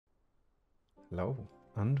Hello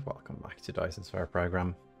and welcome back to Dyson Sphere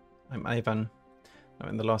Program. I'm Ivan. Now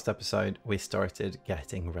in the last episode we started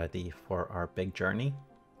getting ready for our big journey.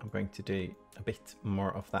 I'm going to do a bit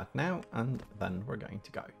more of that now and then we're going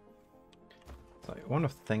to go. So one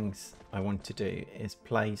of the things I want to do is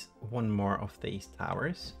place one more of these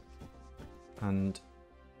towers, and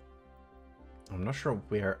I'm not sure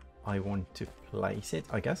where I want to place it.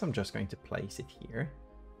 I guess I'm just going to place it here.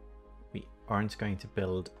 We aren't going to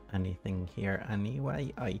build anything here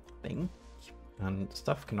anyway, I think, and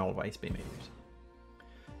stuff can always be moved.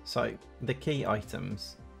 So the key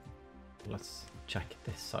items, let's check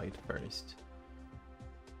this side first.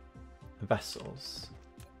 Vessels,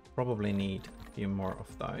 probably need a few more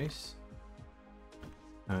of those.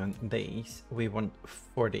 And these, we want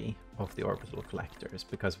 40 of the orbital collectors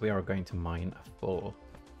because we are going to mine a full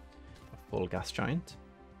gas giant.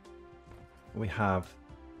 We have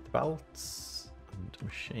belts and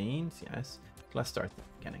machines, yes. Let's start at the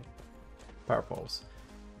beginning. Power poles.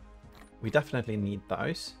 We definitely need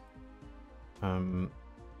those.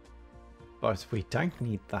 But we don't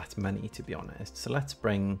need that many, to be honest. So let's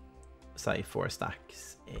bring, say, 4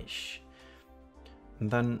 stacks-ish.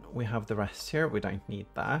 And then we have the rest here. We don't need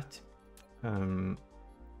that.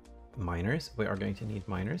 Miners. We are going to need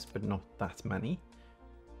miners, but not that many.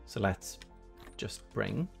 So let's just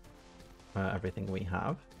bring everything we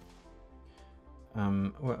have.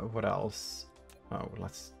 What else? Oh,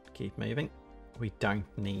 let's keep moving. We don't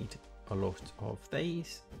need a lot of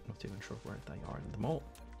these. Not even sure where they are in the mall.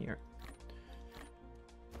 Here.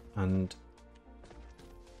 And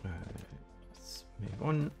let's move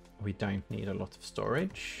on. We don't need a lot of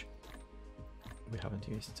storage. We haven't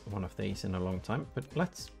used one of these in a long time, but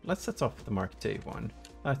let's set off the Mark II one.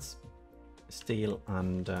 Let's steel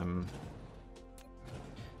and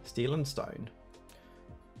stone.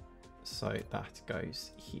 So that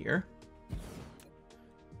goes here,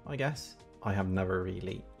 I guess. I have never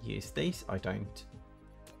really used these. We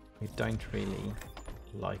don't really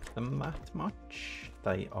like them that much.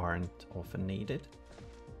 They aren't often needed.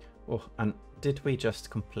 Oh, and did we just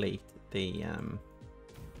complete the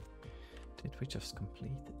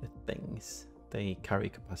things? The carry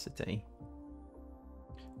capacity.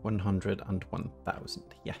 101,000.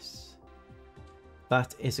 Yes.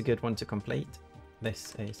 That is a good one to complete.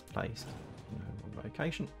 This is placed in one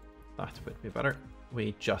location. That would be better.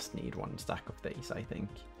 We just need 1 stack of these, I think.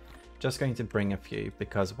 Just going to bring a few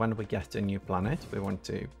because when we get to a new planet, we want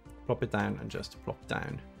to plop it down and just plop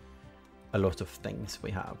down a lot of things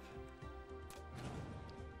we have.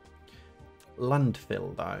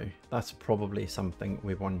 Landfill, though, that's probably something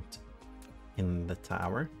we want in the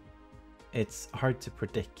tower. It's hard to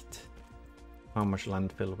predict how much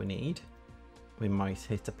landfill we need. We might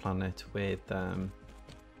hit a planet with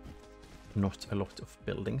not a lot of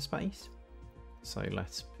building space. So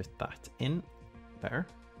let's put that in there.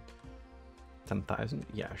 10,000,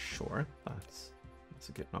 yeah, sure, that's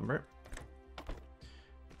a good number.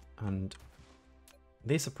 And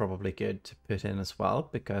these are probably good to put in as well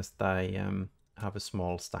because they have a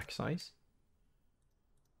small stack size.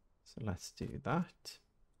 So let's do that.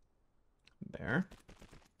 There.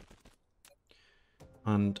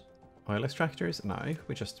 And oil extractors, no,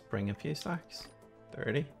 we just bring a few stacks.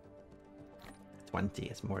 30. 20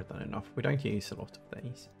 is more than enough. We don't use a lot of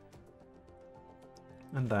these.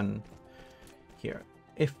 And then here,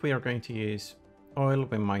 if we are going to use oil,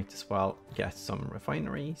 we might as well get some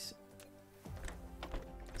refineries.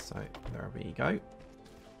 So there we go.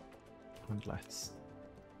 And let's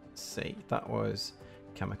see, that was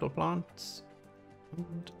chemical plants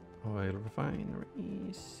and oil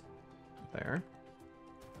refineries there.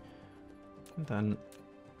 And then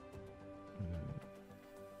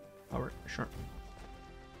power, sure.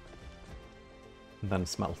 And then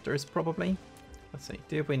smelters probably. Let's see,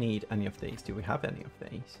 do we need any of these? Do we have any of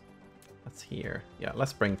these? That's here. Yeah,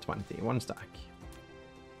 let's bring 20, 1 stack.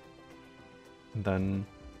 And then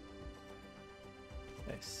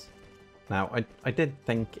this. Now, I did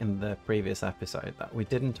think in the previous episode that we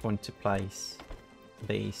didn't want to place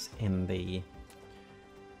these in the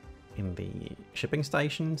shipping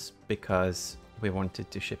stations because we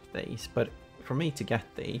wanted to ship these. But for me to get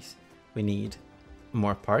these, we need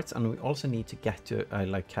more parts, and we also need to get to a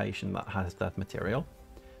location that has that material.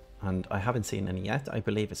 And I haven't seen any yet. I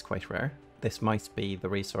believe it's quite rare. This might be the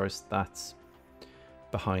resource that's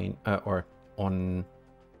behind or on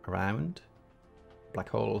around black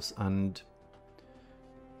holes and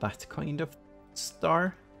that kind of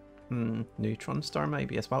star. Neutron star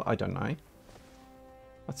maybe as well. I don't know.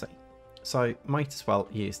 Let's see. So might as well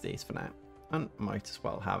use these for now, and might as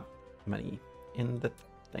well have many in the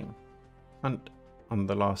thing. And on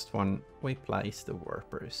the last one, we place the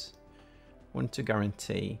warpers. Want to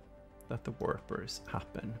guarantee that the warpers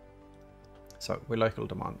happen. So we local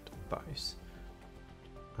demand those.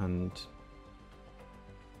 And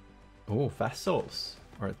oh, vessels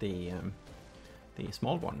are the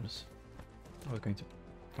small ones. I was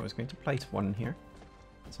going to place one here.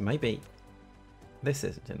 So maybe this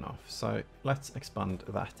isn't enough. So let's expand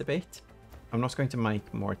that a bit. I'm not going to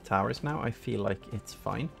make more towers now. I feel like it's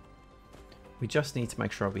fine. We just need to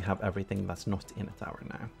make sure we have everything that's not in a tower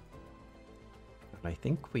now. And I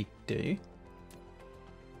think we do.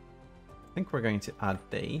 I think we're going to add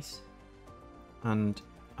these and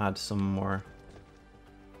add some more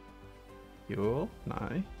fuel.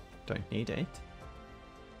 No, don't need it.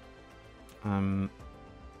 I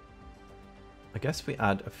guess we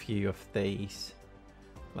add a few of these.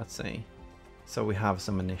 Let's see. So we have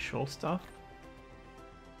some initial stuff.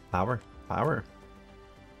 Power.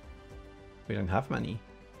 We don't have many.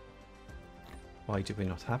 Why do we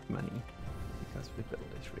not have many? Because we build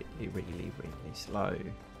this really slow.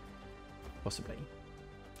 Possibly.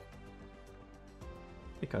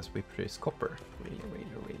 Because we produce copper really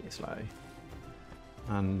slow.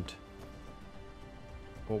 And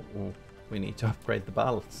we need to upgrade the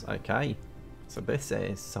belts. Okay. So this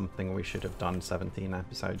is something we should have done 17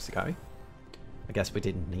 episodes ago. I guess we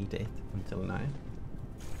didn't need it until now.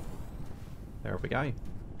 There we go.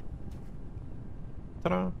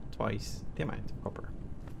 Ta-da! Twice the amount of copper.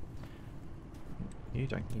 You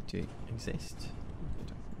don't need to exist. You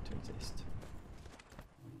don't need to exist.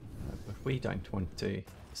 But we don't want to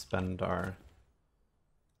spend our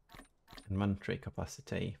inventory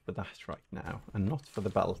capacity for that right now, and not for the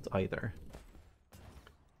belt either.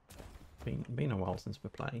 Been a while since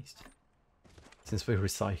we placed. Since we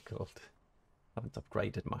recycled. Haven't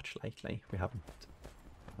upgraded much lately. We haven't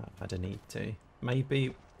had a need to.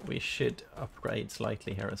 Maybe we should upgrade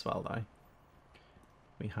slightly here as well though.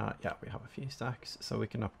 We have a few stacks, so we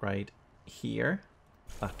can upgrade here.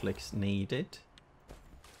 That looks needed.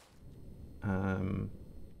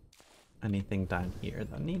 Anything down here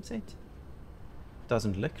that needs it?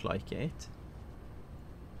 Doesn't look like it.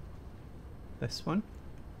 This one?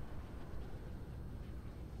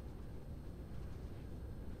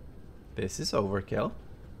 This is overkill.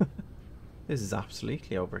 This is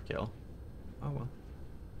absolutely overkill. Oh well.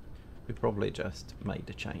 We probably just made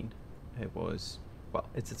a chain. It was, well,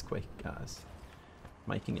 it's as quick as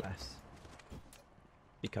making less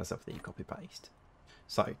because of the copy paste.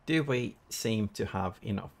 So, do we seem to have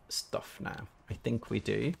enough stuff now? I think we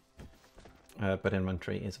do. But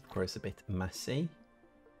inventory is of course a bit messy.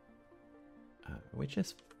 Which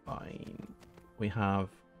is fine. We have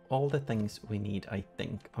all the things we need, I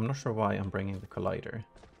think. I'm not sure why I'm bringing the collider.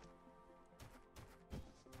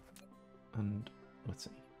 And let's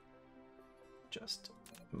see. Just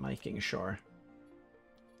making sure.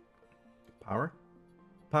 Power?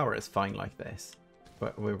 Power is fine like this.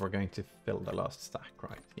 But we were going to fill the last stack,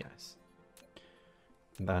 right? Yes.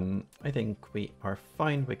 And then I think we are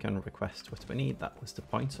fine. We can request what we need. That was the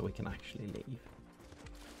point, so we can actually leave.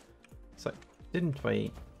 So, didn't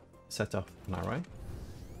we set off an arrow?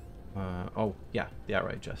 Oh, yeah, the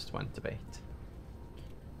arrow just went a bit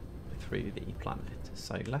through the planet.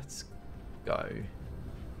 So let's go.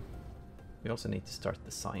 We also need to start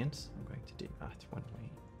the science. I'm going to do that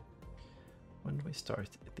when we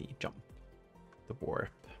start the jump, the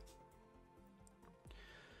warp.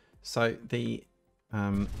 So the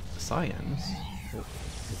science,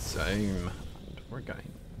 zoom, and we're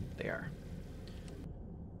going there.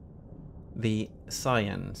 The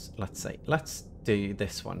science, let's do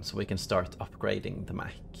this one so we can start upgrading the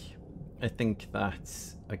mech. I think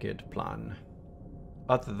that's a good plan.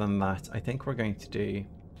 Other than that, I think we're going to do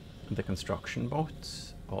the construction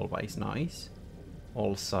boats, always nice.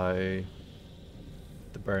 Also,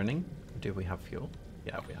 the burning. Do we have fuel?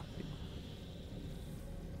 Yeah, we have fuel.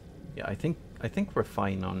 Yeah, I think we're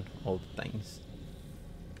fine on all the things.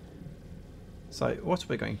 So what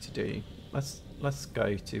we're going to do? Let's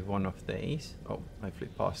go to one of these. Oh, I flew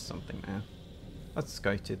past something now. Let's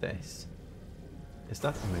go to this. Is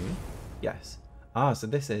that a moon? Yes. Ah, so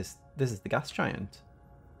this is the gas giant.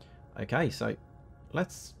 Okay, so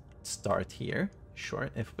let's start here. Sure,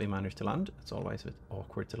 if we manage to land. It's always a bit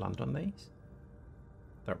awkward to land on these.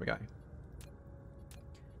 There we go.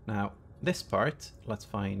 Now, this part, let's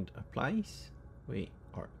find a place. We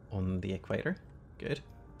are on the equator. Good.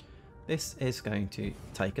 This is going to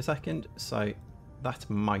take a second, so that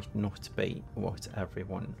might not be what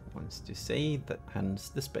everyone wants to see, hence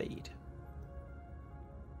the speed.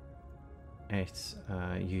 It's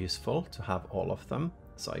useful to have all of them,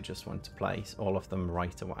 so I just want to place all of them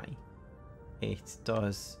right away. it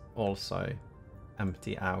does also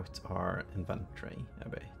empty out our inventory a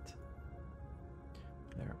bit.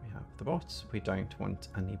 There we have the bots. We don't want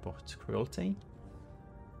any bot cruelty.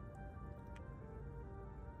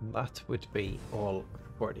 That would be all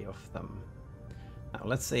 40 of them. Now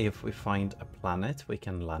let's see if we find a planet we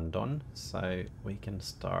can land on, so we can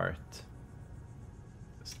start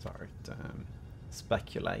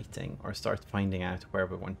speculating or start finding out where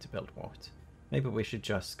we want to build what. Maybe we should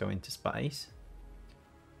just go into space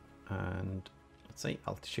and let's say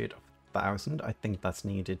altitude of 1000. I think that's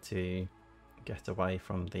needed to get away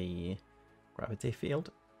from the gravity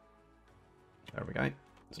field. There we go.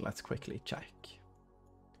 So let's quickly check.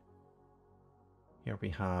 Here we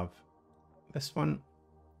have this one,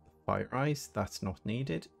 fire ice, that's not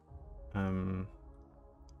needed.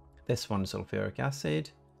 This one, sulfuric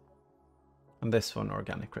acid, and this one,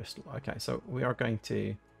 organic crystal. Okay, so we are going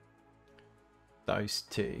to those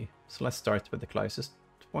two. So let's start with the closest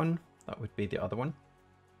one. That would be the other one.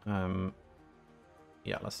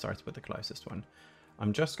 Yeah, let's start with the closest one.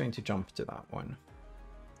 I'm just going to jump to that one.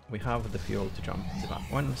 We have the fuel to jump to that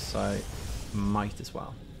one, so might as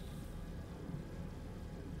well.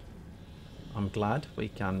 I'm glad we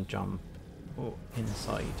can jump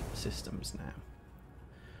inside systems now.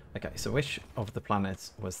 Okay, so which of the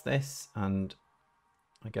planets was this? And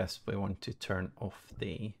I guess we want to turn off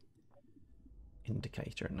the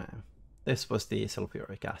indicator now. This was the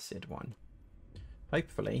sulfuric acid one.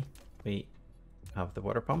 Hopefully we have the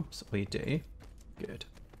water pumps. We do. Good.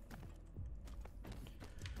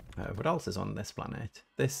 What else is on this planet?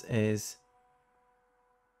 This is...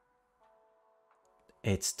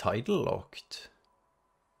 It's tidal locked.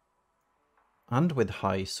 And with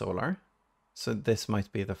high solar. So this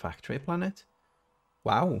might be the factory planet.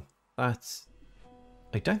 Wow, that's...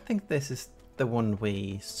 I don't think this is the one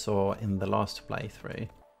we saw in the last playthrough.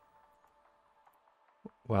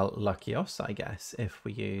 Well, lucky us, I guess, if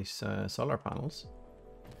we use solar panels.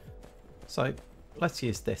 So let's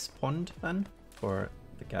use this pond then for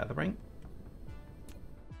the gathering.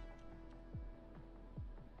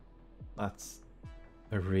 That's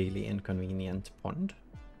a really inconvenient pond.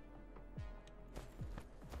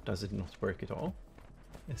 Does it not work at all?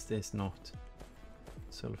 Is this not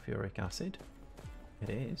sulfuric acid? It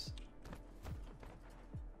is.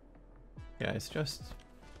 Yeah, it's just...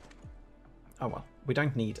 Oh well, we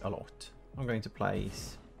don't need a lot. I'm going to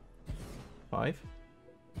place 5.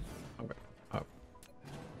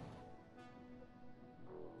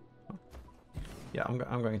 Yeah,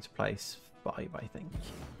 I'm going to place 5, I think.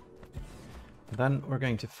 Then we're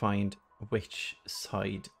going to find which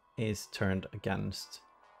side is turned against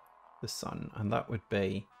the sun, and that would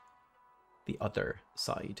be the other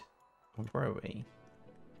side. Where are we?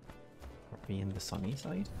 Are we in the sunny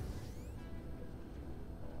side?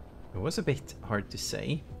 It was a bit hard to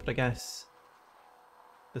say, but I guess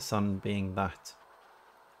the sun being that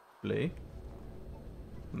blue.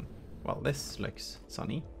 Well, this looks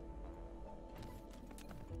sunny.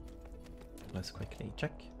 Let's quickly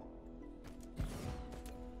check.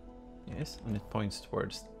 Yes, and it points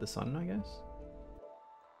towards the sun, I guess.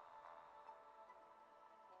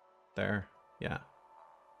 There, yeah.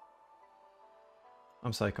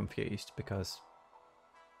 I'm so confused because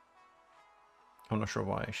I'm not sure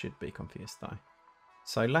why I should be confused though.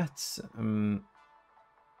 So let's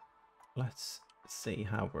see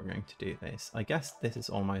how we're going to do this. I guess this is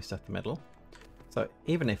almost at the middle. So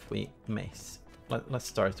even if we miss, let's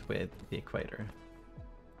start with the equator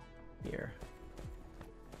here.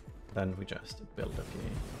 Then we just build a few.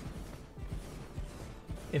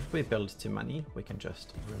 If we build too many, we can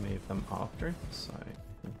just remove them after. So I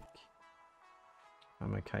think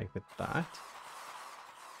I'm okay with that.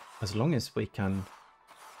 As long as we can...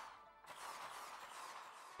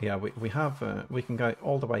 Yeah, we have... we can go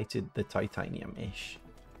all the way to the titanium-ish.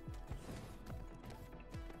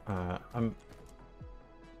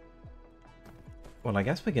 Well, I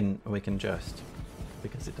guess we can just...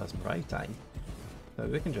 Because it doesn't rotate. So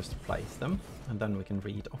we can just place them, and then we can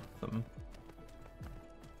read off them.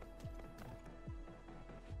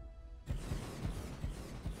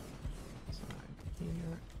 So here.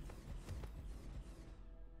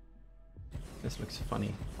 This looks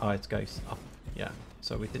funny. Oh, it goes up. Yeah,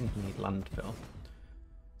 so we didn't need landfill.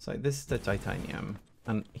 So this is the titanium,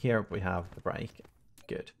 and here we have the brake.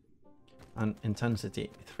 Good. And intensity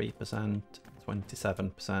 3%,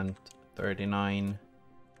 27%, 39%.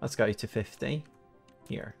 Let's go to 50.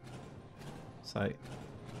 Here. So,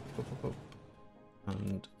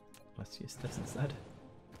 and let's use this instead.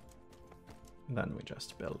 And then we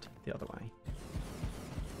just build the other way.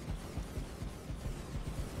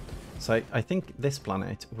 So I think this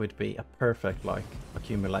planet would be a perfect like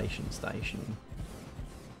accumulation station.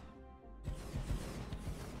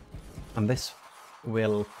 And this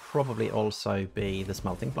will probably also be the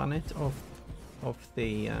smelting planet of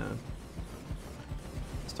the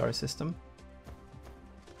star system.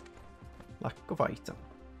 Lack of item.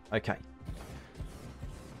 Okay.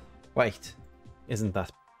 Wait, isn't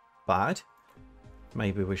that bad?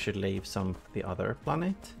 Maybe we should leave some of the other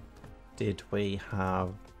planet. Did we have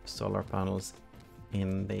solar panels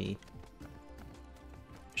in the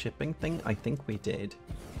shipping thing? I think we did.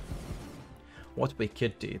 What we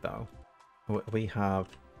could do though, we have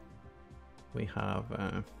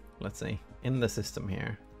let's see, in the system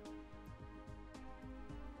here,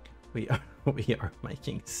 we are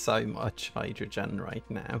making so much hydrogen right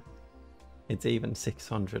now. It's even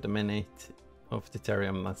 600 a minute of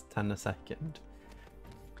deuterium, that's 10 a second.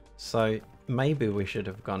 So maybe we should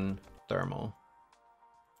have gone thermal.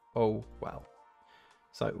 Oh well.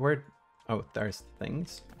 So we're, oh, there's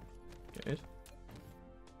things. Good.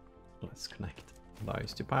 Let's connect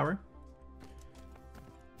those to power.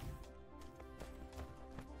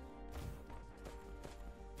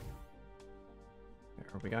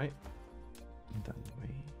 There we go. And then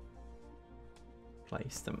we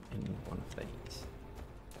place them in one of these.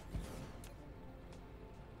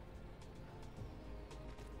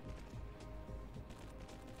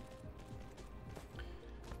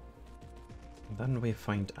 And then we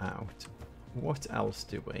find out what else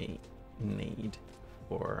do we need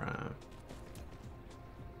for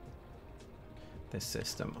this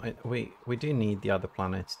system. We do need the other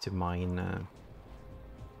planets to mine a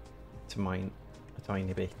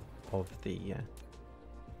tiny bit of the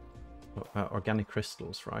organic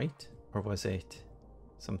crystals, right? Or was it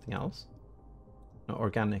something else? No,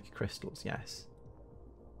 organic crystals, yes.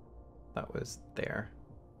 That was there.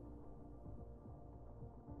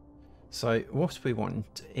 So what we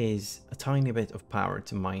want is a tiny bit of power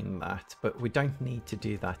to mine that, but we don't need to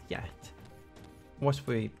do that yet.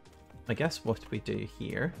 I guess what we do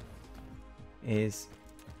here is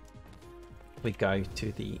we go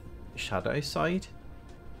to the shadow side.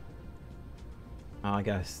 I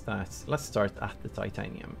guess that's, let's start at the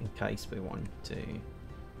titanium in case we want to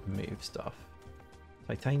move stuff.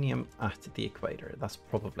 Titanium at the equator, that's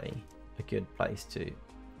probably a good place to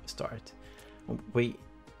start.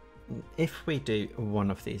 If we do one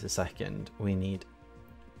of these a second, we need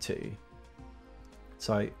two.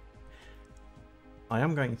 So I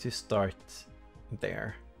am going to start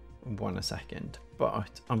there, one a second,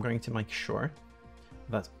 but I'm going to make sure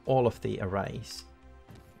that all of the arrays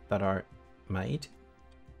that are made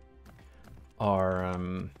are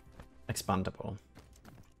expandable.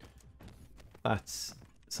 That's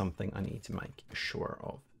something I need to make sure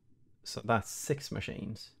of. So that's 6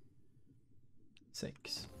 machines.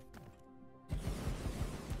 6.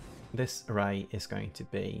 This array is going to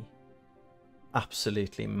be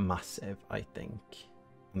absolutely massive, I think,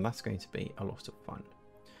 and that's going to be a lot of fun.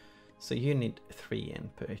 So you need 3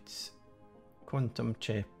 inputs: quantum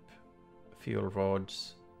chip, fuel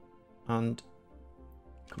rods, and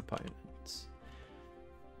components.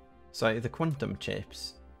 So the quantum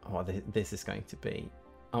chips, oh, this is going to be,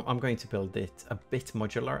 I'm going to build it a bit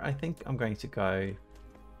modular. I think I'm going to go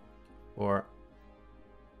for,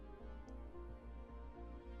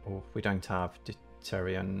 oh, we don't have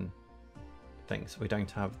deuterium things. We don't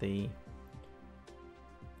have the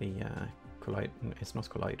it's not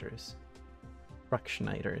colliders,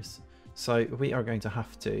 fractionators. So we are going to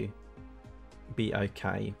have to be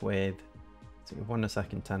okay with 1 a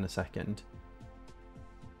second, 10 a second.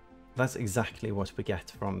 That's exactly what we get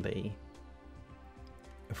from the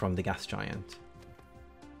gas giant.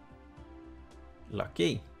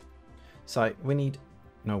 Lucky. So we need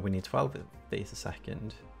 12 of these a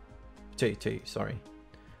second. Two, sorry.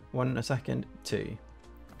 1 a second, 2.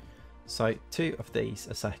 So 2 of these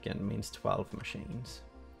a second means 12 machines.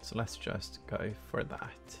 So let's just go for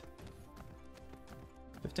that.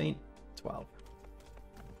 15, 12.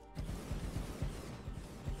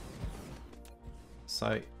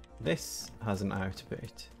 So this has an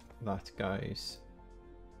output that goes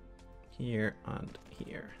here and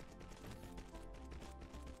here.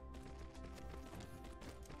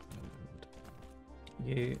 And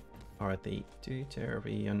you are the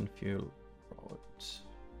deuterium fuel rods.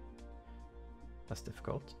 That's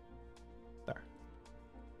difficult. There.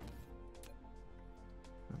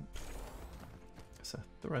 And set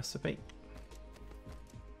the recipe.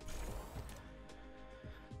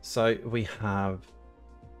 So we have,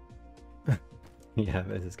 yeah,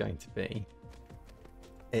 this is going to be,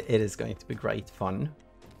 it is going to be great fun,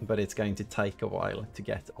 but it's going to take a while to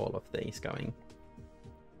get all of these going.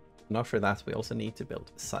 And after that, we also need to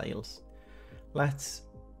build sails.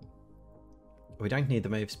 We don't need the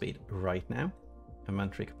move speed right now.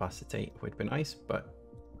 Inventory capacity would be nice, but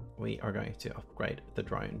we are going to upgrade the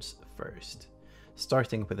drones first,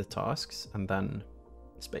 starting with the tasks and then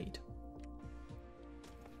speed.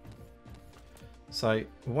 So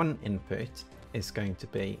one input is going to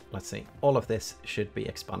be, let's see, all of this should be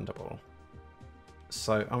expandable.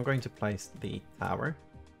 So I'm going to place the tower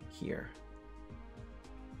here.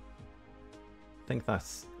 I think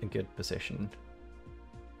that's a good position.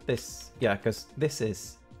 Yeah, because this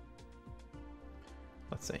is,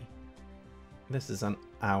 let's see, this is an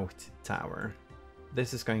out tower.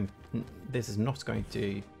 This is not going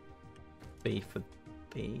to be for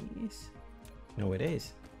these. No, it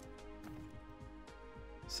is.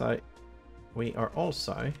 So we are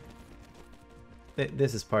also,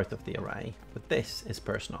 this is part of the array, but this is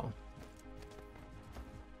personal.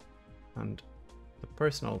 And the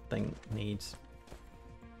personal thing needs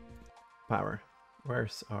power.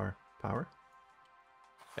 Where's our power?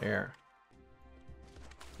 There.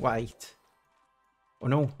 Wait. Oh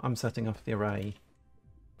no, I'm setting up the array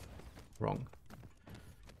wrong.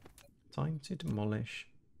 Time to demolish.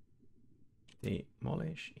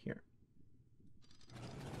 Demolish here.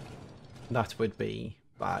 That would be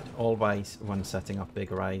bad. Always, when setting up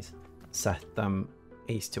big arrays, set them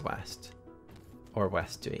east to west or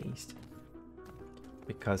west to east.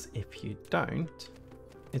 Because if you don't,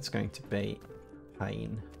 it's going to be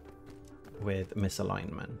pain with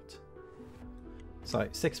misalignment. So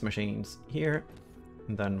 6 machines here,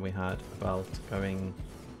 and then we had a belt going,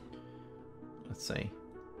 let's see,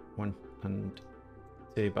 1 and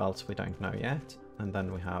 2 belts we don't know yet, and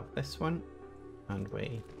then we have this one, and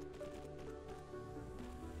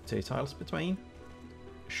 2 tiles between,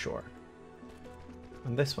 sure.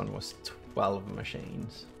 And this one was 12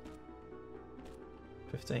 machines,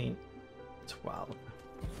 15, 12.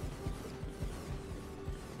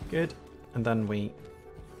 Good, and then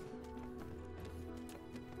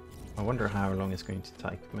I wonder how long it's going to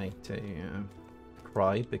take me to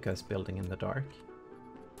cry because building in the dark.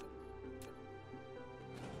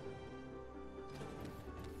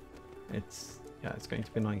 It's going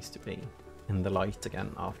to be nice to be in the light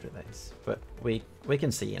again after this, but we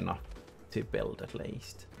can see enough to build at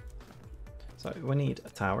least. So we need a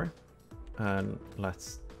tower, and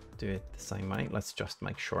let's do it the same way. Let's just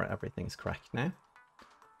make sure everything's correct now.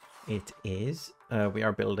 It is. We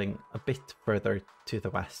are building a bit further to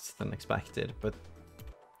the west than expected, but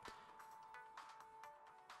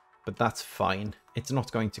that's fine. It's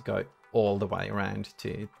not going to go all the way around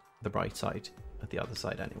to the right side at the other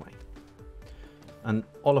side anyway. And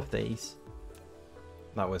all of these,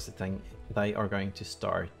 that was the thing, they are going to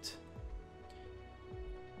start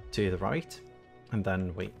to the right, and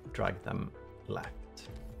then we drag them left.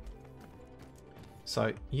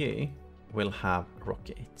 So you will have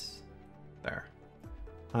rockets there,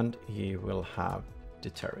 and you will have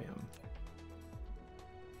deuterium.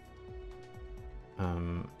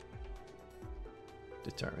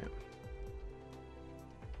 Deuterium.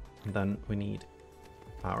 And then we need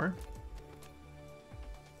power.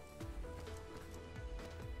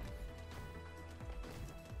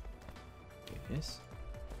 Yes.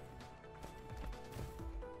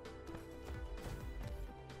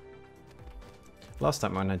 Last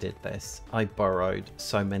time when I did this, I borrowed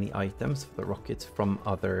so many items for the rockets from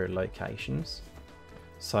other locations.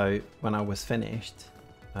 So when I was finished,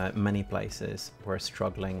 many places were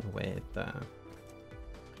struggling with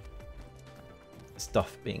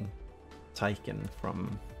stuff being taken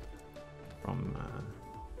from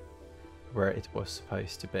where it was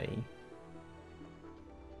supposed to be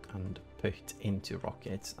and put into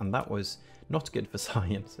rockets, and that was not good for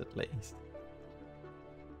science, at least.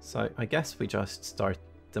 So I guess we just start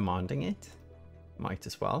demanding it. Might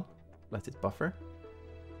as well let it buffer.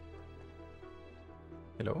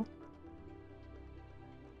 Hello?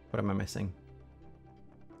 What am I missing?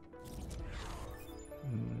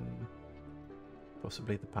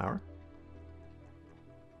 Possibly the power.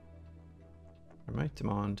 Remote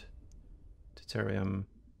demand. Deuterium.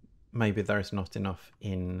 Maybe there's not enough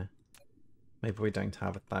in... Maybe we don't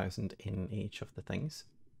have 1,000 in each of the things.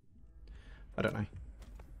 I don't know.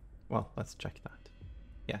 Well, let's check that.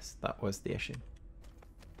 Yes, that was the issue.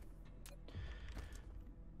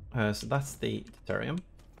 So that's the deuterium.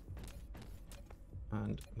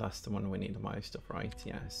 And that's the one we need the most of, right?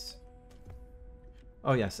 Yes.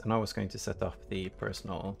 Oh yes, and I was going to set up the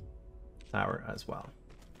personal tower as well.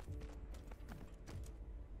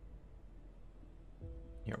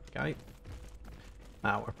 Here we go.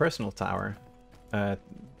 Now, a personal tower, and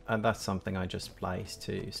that's something I just placed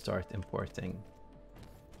to start importing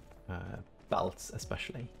belts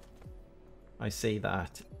especially. I see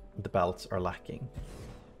that the belts are lacking.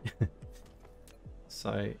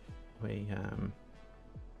 So we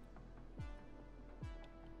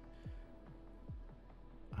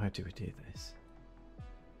how do we do this?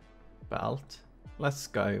 Belt. Let's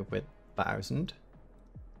go with 1000.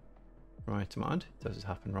 Right mod. Does it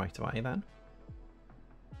happen right away then?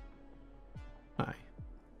 No.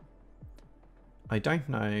 I don't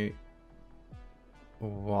know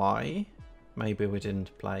why. Maybe we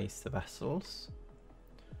didn't place the vessels.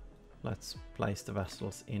 Let's place the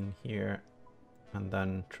vessels in here and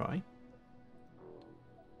then try.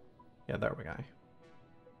 Yeah, there we go.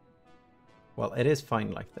 Well, it is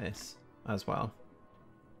fine like this as well.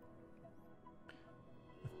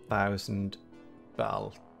 1000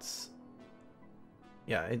 belts.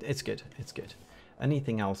 Yeah, it's good. It's good.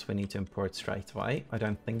 Anything else we need to import straight away? I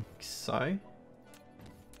don't think so.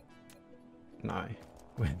 No,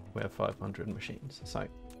 we have 500 machines. So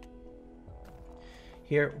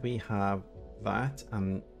here we have that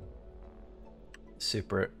and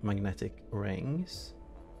super magnetic rings.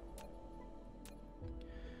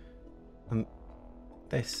 And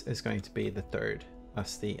this is going to be the third.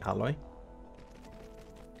 That's the alloy.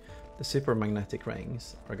 The super magnetic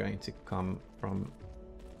rings are going to come from,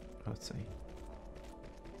 let's see,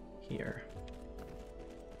 here.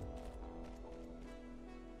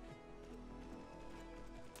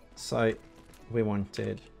 So we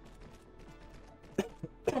wanted,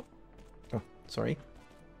 oh, sorry.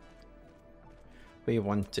 We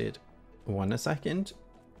wanted 1 a second,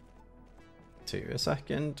 2 a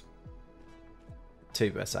second,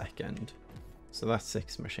 2 a second. So that's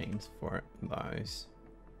 6 machines for those.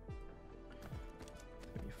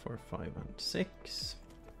 3, 4, 5, and 6.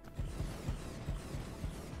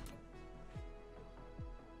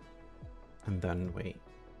 And then we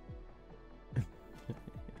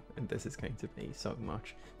and this is going to be so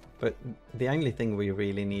much. But the only thing we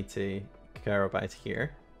really need to care about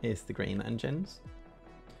here is the green engines.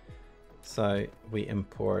 So we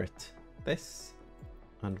import this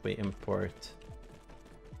and we import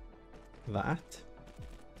that,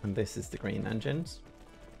 and this is the green engines.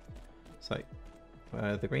 So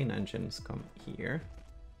the green engines come here.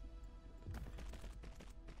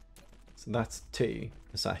 So that's 2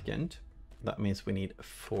 a second. That means we need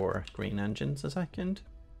 4 green engines a second,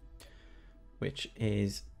 which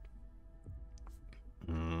is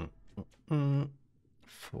 4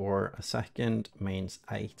 a second means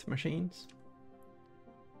 8 machines.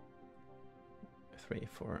 3,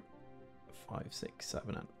 4, 5, 6,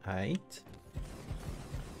 7, and 8.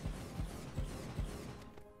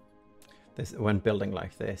 This, when building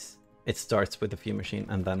like this, it starts with a few machines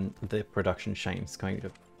and then the production chains kind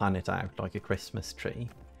of plan it out like a Christmas tree.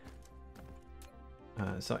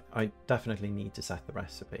 So I definitely need to set the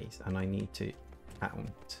recipes, and I need to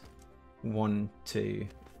count 1, 2,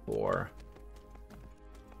 4.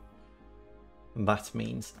 That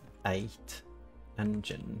means 8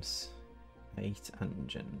 engines. 8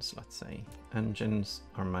 engines, let's say. Engines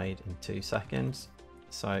are made in 2 seconds,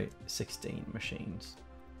 so 16 machines.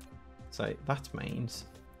 So that means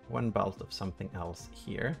 1 belt of something else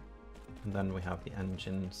here, and then we have the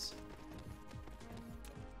engines.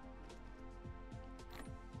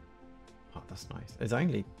 Oh, that's nice. It's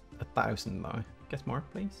only 1,000 though. Get more,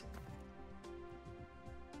 please.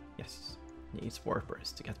 Yes, needs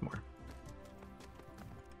warpers to get more.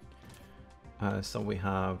 So we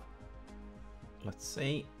have, let's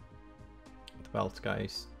see, the belt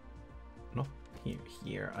goes not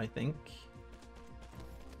here, I think.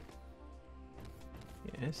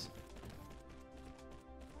 Yes.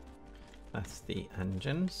 That's the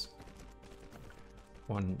engines.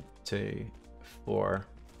 1, 2, 4,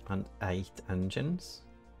 and 8 engines.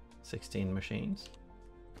 16 machines.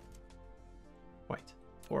 Wait,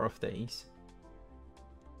 4 of these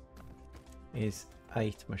is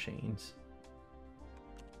 8 machines.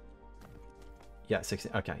 Yeah,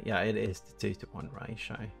 16. Okay, yeah, it is the 2-to-1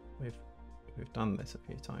 ratio. We've done this a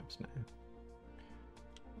few times now.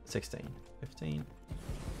 16, 15,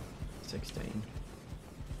 16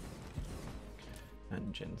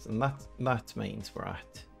 engines, and that means we're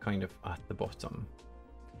at kind of at the bottom,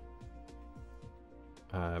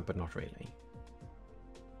 but not really.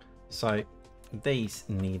 So these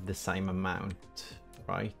need the same amount,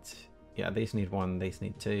 right? Yeah, these need 1, these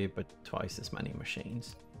need 2, but twice as many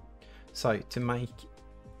machines. So to make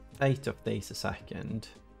 8 of these a second,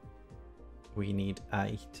 we need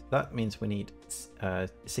 8. That means we need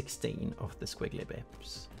 16 of the squiggly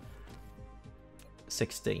bips.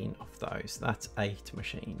 16 of those. That's 8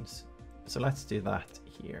 machines. So let's do that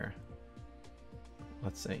here.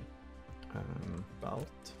 Let's see.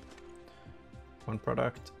 Belt. one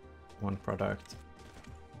product,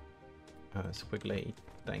 squiggly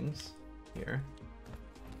things here,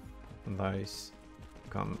 and those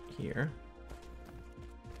come here.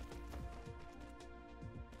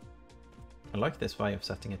 I like this way of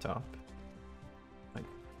setting it up. Like,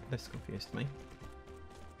 this confused me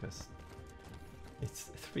because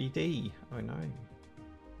it's 3D. Oh no.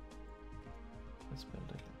 Let's build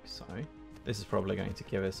it like so. This is probably going to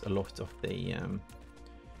give us a lot of the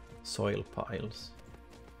soil piles.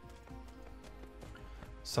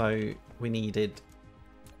 So we needed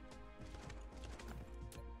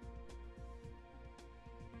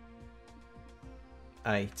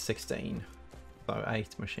 16, so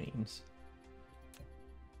 8 machines.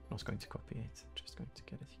 I'm not going to copy it, I'm just going to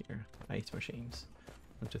get it here. 8 machines.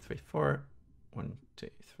 1, 2, 3, 4. 1, 2,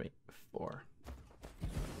 3, 4.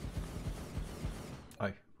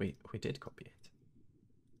 Oh, we did copy it.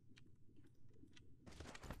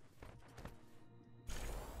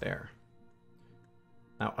 There.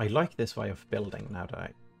 Now I like this way of building now that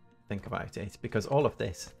I think about it, because all of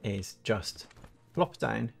this is just plop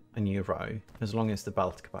down a new row as long as the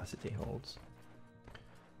belt capacity holds.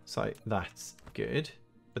 So that's good.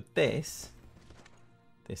 But this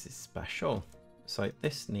is special. So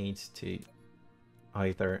this needs to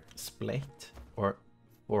either split, or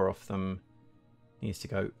 4 of them needs to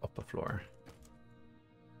go up a floor.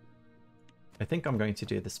 I think I'm going to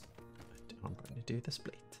do this. I'm going to do the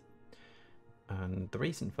split. And the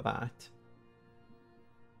reason for that,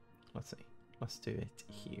 let's see, let's do it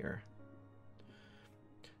here.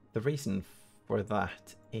 The reason for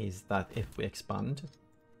that is that if we expand,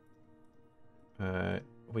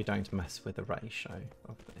 we don't mess with the ratio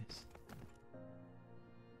of this.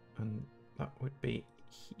 And that would be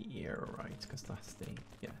here, right? Because that's the,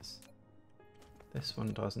 yes. This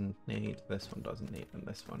one doesn't need, this one doesn't need, and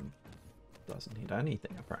this one doesn't need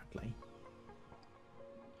anything apparently.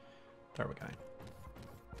 There we go.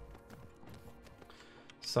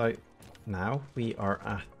 So now we are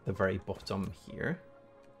at the very bottom here.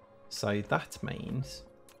 So that means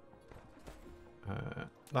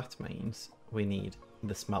we need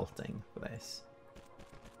the smelting for this.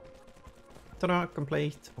 Ta-da,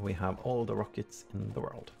 complete. We have all the rockets in the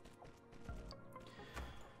world.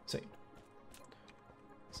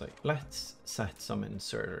 So let's set some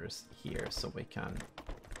inserters here so we can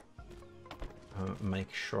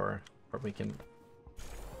make sure, or we can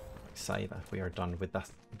say that we are done with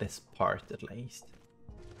this part at least.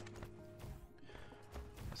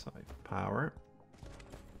 So power.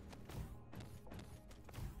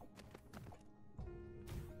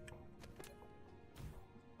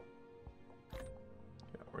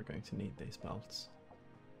 Yeah, we're going to need these belts.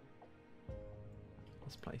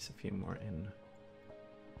 Let's place a few more in.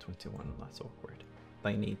 21, that's awkward.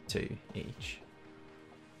 They need 2 each.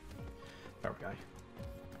 There we go.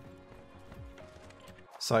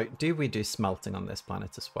 So do we do smelting on this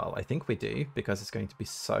planet as well? I think we do, because it's going to be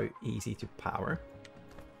so easy to power.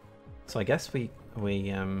 So I guess do we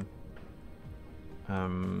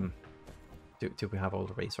have all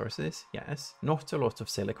the resources? Yes. Not a lot of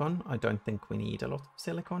silicon. I don't think we need a lot of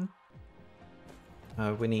silicon.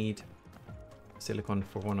 We need silicon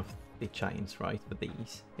for one of the chains, right? For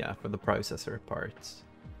these. Yeah, for the processor parts.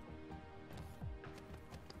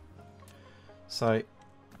 So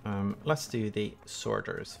let's do the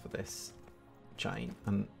sorters for this chain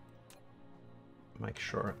and make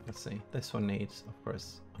sure. Let's see. This one needs, of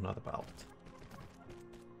course, another belt.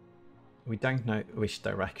 We don't know which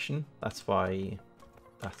direction. That's why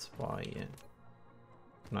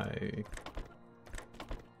no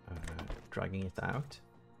dragging it out.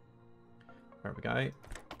 There we go.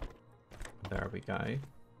 There we go.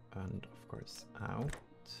 And of course out.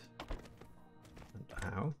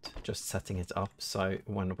 And out. Just setting it up so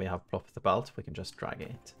when we have plopped the belt, we can just drag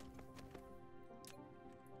it.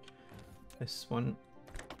 This one.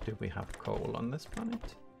 Do we have coal on this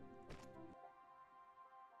planet?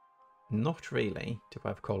 Not really. Do we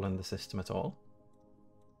have coal in the system at all?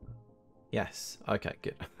 Yes. Okay,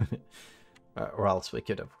 good. Or else we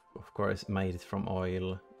could have, of course, made it from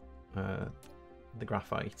oil, the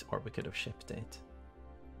graphite, or we could have shipped it.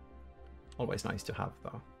 Always nice to have,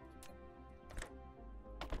 though.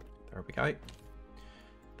 There we go.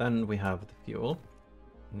 Then we have the fuel.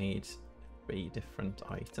 Needs 3 different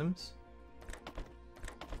items.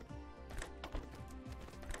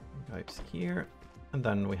 Goes here. And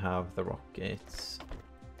then we have the rockets.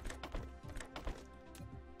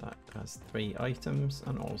 That has 3 items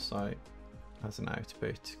and also has an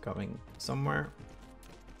output going somewhere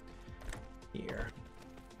here.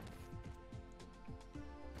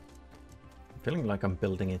 I'm feeling like I'm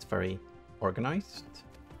building it very organized.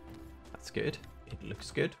 That's good. it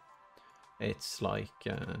looks good. It's like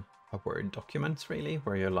a Word document, really,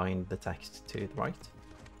 where you align the text to the right.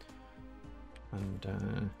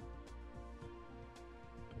 And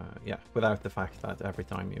yeah, without the fact that every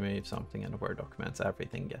time you move something in a Word document,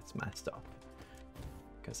 everything gets messed up.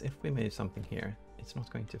 Because if we move something here, it's not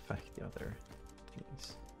going to affect the other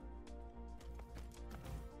things.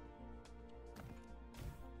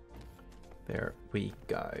 There we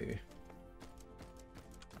go.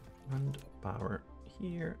 And power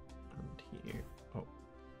here and here. Oh.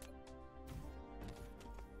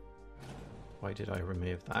 Why did I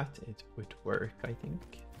remove that? It would work, I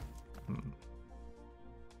think.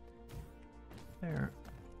 There.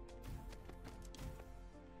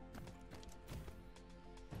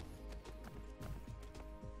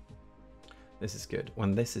 This is good.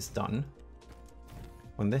 When this is done,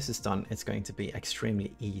 it's going to be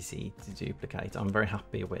extremely easy to duplicate. I'm very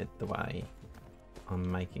happy with the way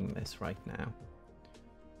I'm making this right now.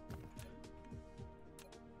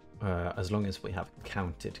 As long as we have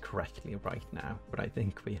counted correctly right now, but I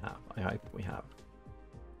think we have. I hope we have.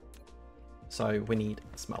 So we need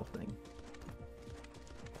smelting.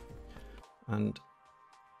 And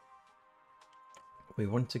we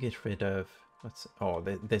want to get rid of,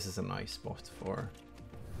 this is a nice spot for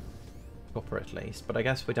copper at least, but I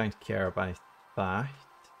guess we don't care about that.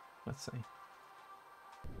 Let's see.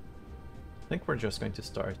 I think we're just going to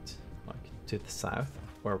start like to the south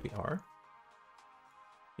of where we are.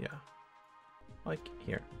 Yeah, like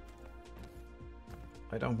here.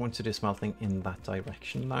 I don't want to do smelting in that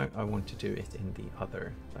direction now. I want to do it in the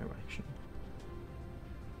other direction.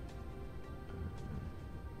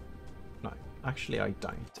 No, actually I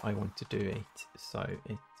don't. I want to do it so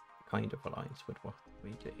it kind of aligns with what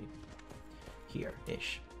we do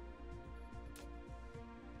here-ish.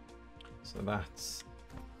 So that's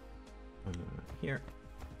here,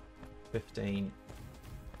 15,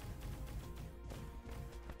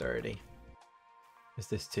 30. Is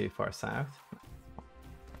this too far south?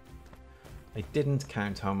 I didn't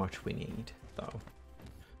count how much we need though.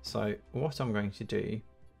 So what I'm going to do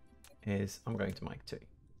is I'm going to make 2.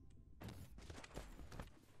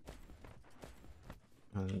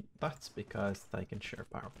 And that's because they can share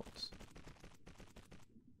power poles.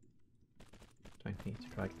 Don't need to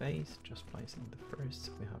drag these, just placing the first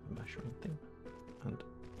so we have a measuring thing. And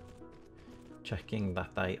checking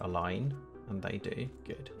that they align, and they do,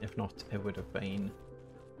 good. If not, it would have been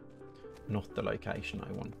not the location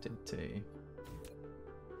I wanted to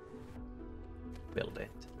build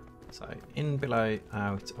it. So in, below,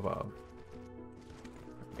 out, above.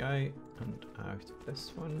 There we go, and out of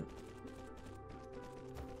this one.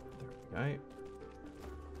 There we go.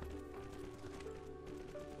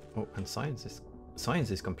 Oh, and science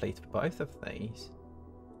is complete for both of these.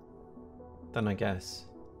 Then I guess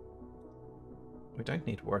we don't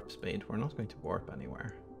need warp speed. We're not going to warp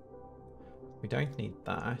anywhere. We don't need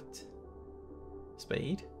that.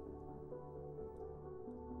 Speed.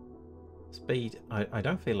 Speed, I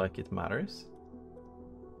don't feel like it matters.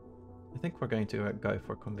 I think we're going to go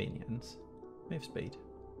for convenience. Move speed.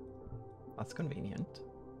 That's convenient.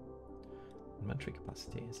 Inventory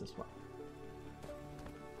capacity is as well.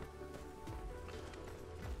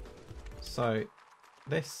 So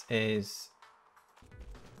this is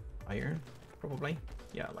iron, probably.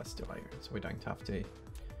 Yeah, let's do iron, so we don't have to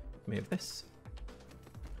move this.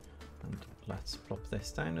 And let's plop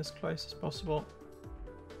this down as close as possible.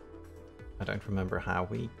 I don't remember how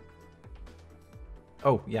we...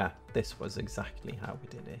 Oh yeah, this was exactly how we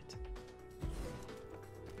did it.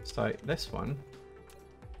 So this one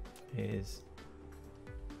is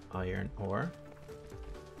iron ore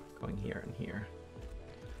going here and here.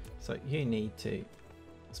 So you need to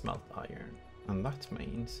smelt iron, and that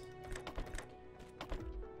means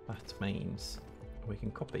we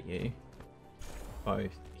can copy you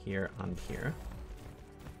both here and here.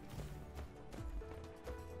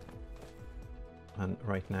 And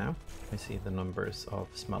right now I see the numbers of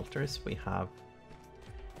smelters we have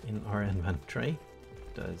in our inventory.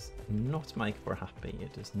 Does not make for happy,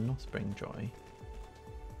 it does not bring joy.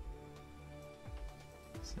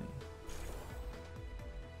 Let's see.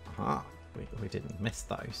 Aha, we didn't miss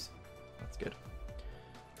those. That's good.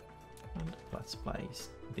 And let's place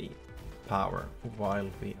the power while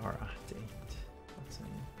we are at it. Let's see,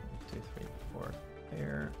 1, 2, 3, 4,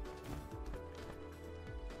 there.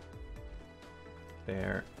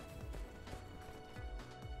 There.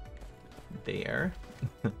 There.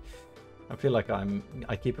 I feel like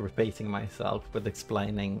I keep repeating myself with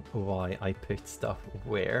explaining why I put stuff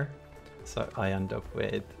where. So I end up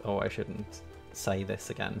with, oh, I shouldn't say this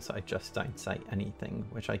again, so I just don't say anything,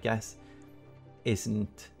 which I guess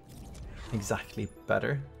isn't exactly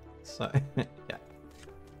better. So yeah,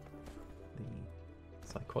 the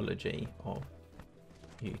psychology of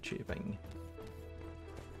YouTubing.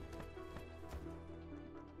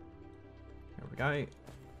 Here we go.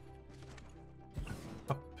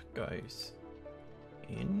 Up goes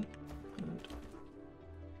in and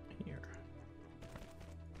here.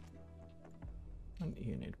 And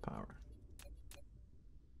you need power.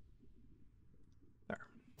 There.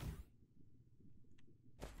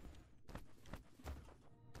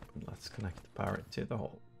 And let's connect the power to the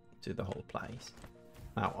whole place.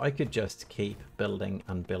 Now I could just keep building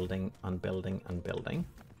and building and building and building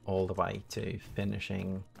all the way to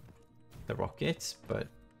finishing the rockets, but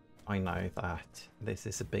I know that this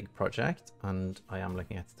is a big project and I am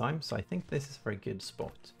looking at the time, so I think this is a very good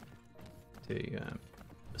spot to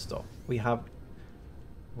stop. We have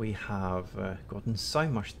gotten so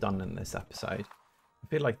much done in this episode. I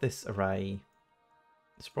feel like this array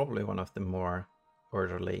is probably one of the more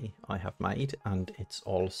orderly I have made, and it's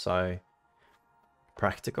also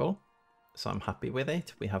practical, so I'm happy with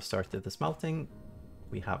it. We have started the smelting,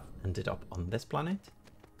 we have ended up on this planet,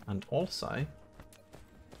 and also,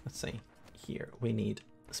 let's see, here we need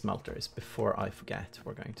smelters. Before I forget,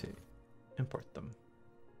 we're going to import them.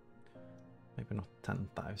 Maybe not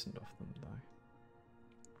 10,000 of them though.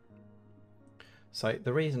 So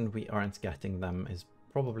the reason we aren't getting them is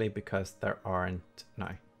probably because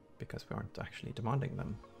because we aren't actually demanding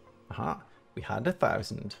them. Aha, we had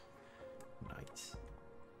 1,000. Right.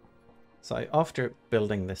 So after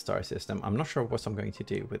building this star system, I'm not sure what I'm going to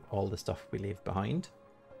do with all the stuff we leave behind.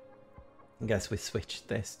 I guess we switch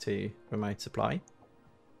this to remote supply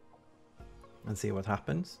and see what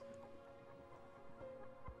happens.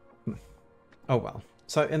 Oh well.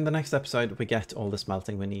 So in the next episode, we get all the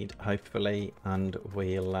smelting we need, hopefully, and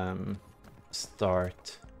we'll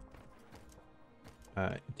start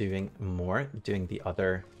doing the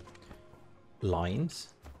other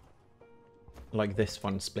lines. Like this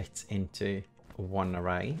one splits into one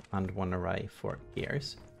array and one array for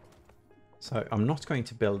gears. So I'm not going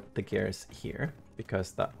to build the gears here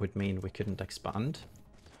because that would mean we couldn't expand.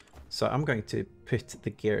 So I'm going to put the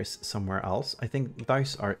gears somewhere else. I think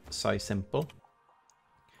those are so simple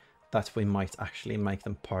that we might actually make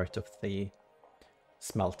them part of the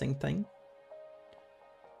smelting thing.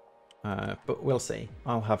 But we'll see.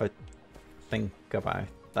 I'll have a think about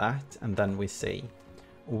that, and then we see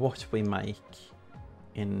what we make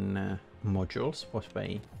in modules, what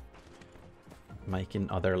we make in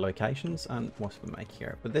other locations, and what we make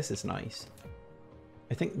here. But this is nice.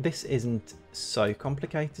 I think this isn't so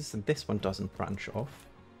complicated, so this one doesn't branch off.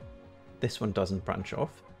 This one doesn't branch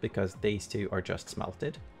off because these two are just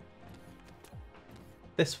smelted.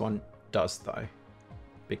 This one does though,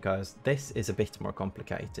 because this is a bit more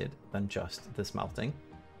complicated than just the smelting.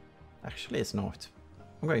 Actually, it's not.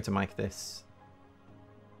 I'm going to make this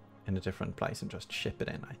in a different place and just ship it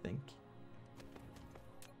in, I think.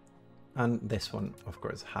 And this one, of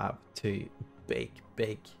course, have two big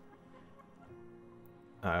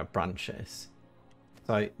branches.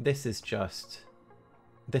 So this is just,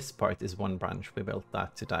 this part is one branch. We built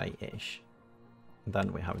that today-ish.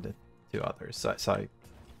 Then we have the two others. So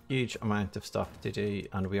huge amount of stuff to do,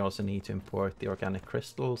 and we also need to import the organic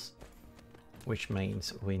crystals, which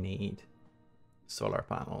means we need solar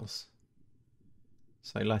panels.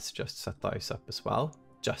 So let's just set those up as well,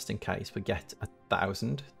 just in case we get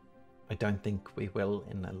 1,000. I don't think we will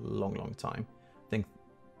in a long time. I think,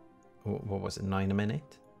 what was it, 9 a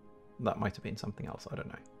minute? That might have been something else, I don't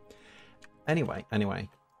know. Anyway,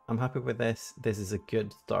 I'm happy with this. This is a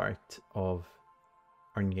good start of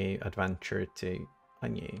our new adventure to a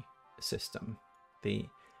new system, the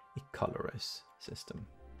Colorus system.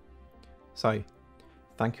 So,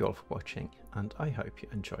 thank you all for watching, and I hope you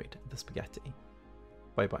enjoyed the spaghetti.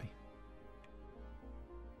 Bye bye.